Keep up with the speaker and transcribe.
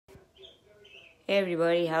Hey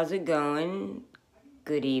everybody, how's it going?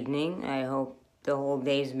 Good evening. I hope the whole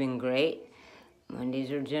day's been great. Mondays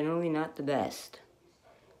are generally not the best.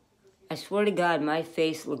 I swear to God, my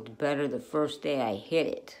face looked better the first day I hit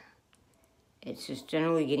it. It's just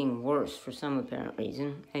generally getting worse for some apparent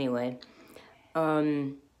reason. Anyway,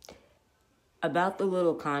 about the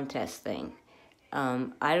little contest thing.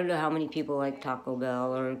 I don't know how many people like Taco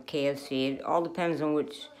Bell or KFC. It all depends on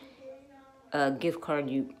which gift card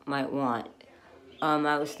you might want.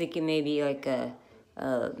 I was thinking maybe like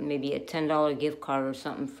maybe a $10 gift card or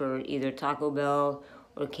something for either Taco Bell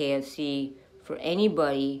or KFC for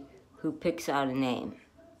anybody who picks out a name,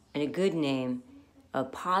 and a good name, a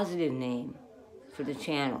positive name for the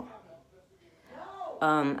channel.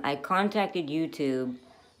 I contacted YouTube.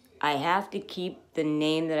 I have to keep the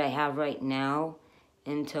name that I have right now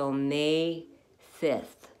until May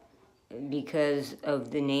 5th. Because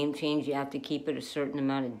of the name change, you have to keep it a certain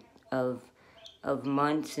amount of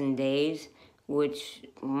months and days, which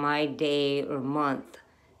my day or month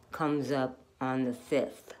comes up on the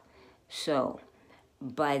 5th. So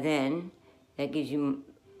by then, that gives you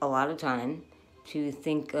a lot of time to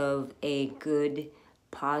think of a good,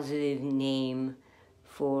 positive name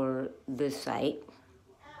for the site.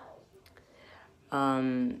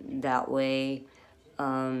 That way,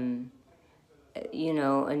 you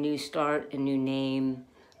know, a new start, a new name,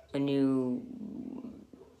 a new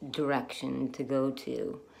direction to go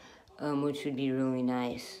to, which would be really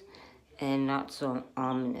nice and not so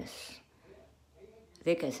ominous. I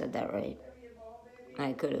think I said that right.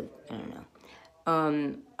 I could have, I don't know.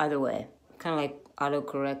 Either way, kind of like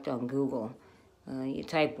autocorrect on Google. You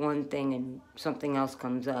type one thing and something else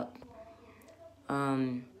comes up.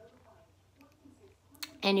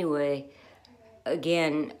 Anyway,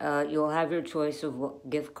 again, you'll have your choice of what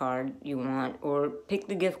gift card you want, or pick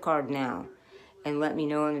the gift card now and let me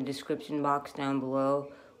know in the description box down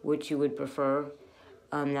below which you would prefer.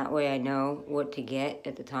 That way I know what to get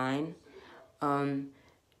at the time.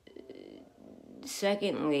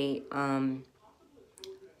 Secondly,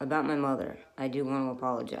 about my mother, I do want to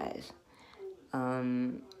apologize.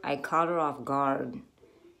 I caught her off guard.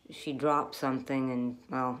 She dropped something and,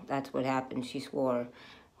 well, that's what happened. She swore.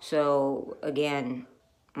 So, again,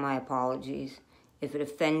 my apologies if it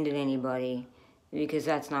offended anybody, because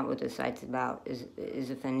that's not what the site's about, is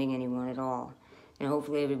offending anyone at all. And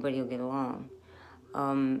hopefully everybody will get along.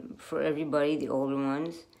 For everybody, the older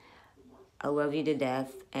ones, I love you to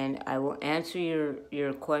death, and I will answer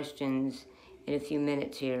your questions in a few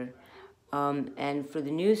minutes here. And for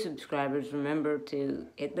the new subscribers, remember to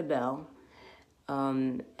hit the bell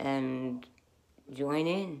and join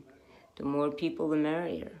in. The more people, the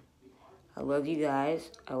merrier. I love you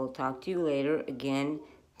guys. I will talk to you later. Again,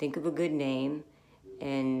 think of a good name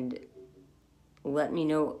and let me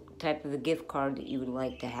know what type of a gift card that you would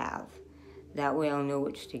like to have. That way I'll know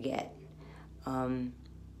which to get.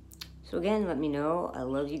 So again, let me know. I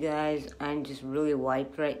love you guys. I'm just really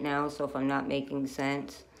wiped right now, so if I'm not making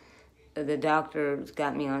sense, the doctor's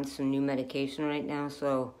got me on some new medication right now,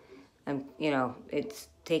 so it's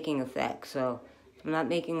taking effect. So if I'm not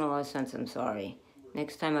making a lot of sense, I'm sorry.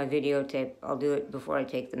 Next time I videotape, I'll do it before I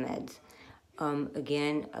take the meds.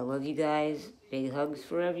 Again, I love you guys. Big hugs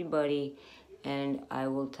for everybody. And I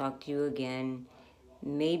will talk to you again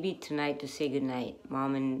maybe tonight to say goodnight.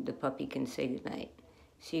 Mom and the puppy can say goodnight.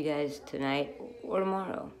 See you guys tonight or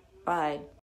tomorrow. Bye.